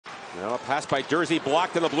Now a pass by Dursey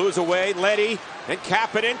blocked and the Blues away. Leddy and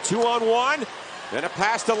Kapanen 2-on-1. Then a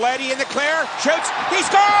pass to Leddy in the clear. Shoots. He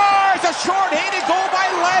scores! A shorthanded goal by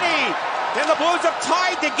Leddy. And the Blues have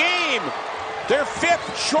tied the game. Their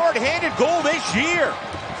 5th shorthanded goal this year.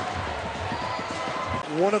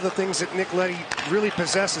 One of the things that Nick Leddy really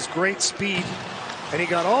possesses, great speed. And he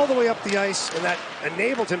got all the way up the ice, and that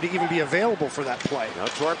enabled him to even be available for that play. Now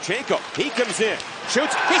Toropchenko, he comes in,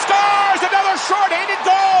 shoots, he scores! Another shorthanded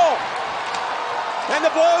goal! And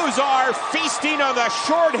the Blues are feasting on the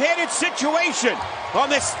shorthanded situation on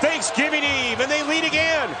this Thanksgiving Eve, and they lead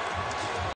again.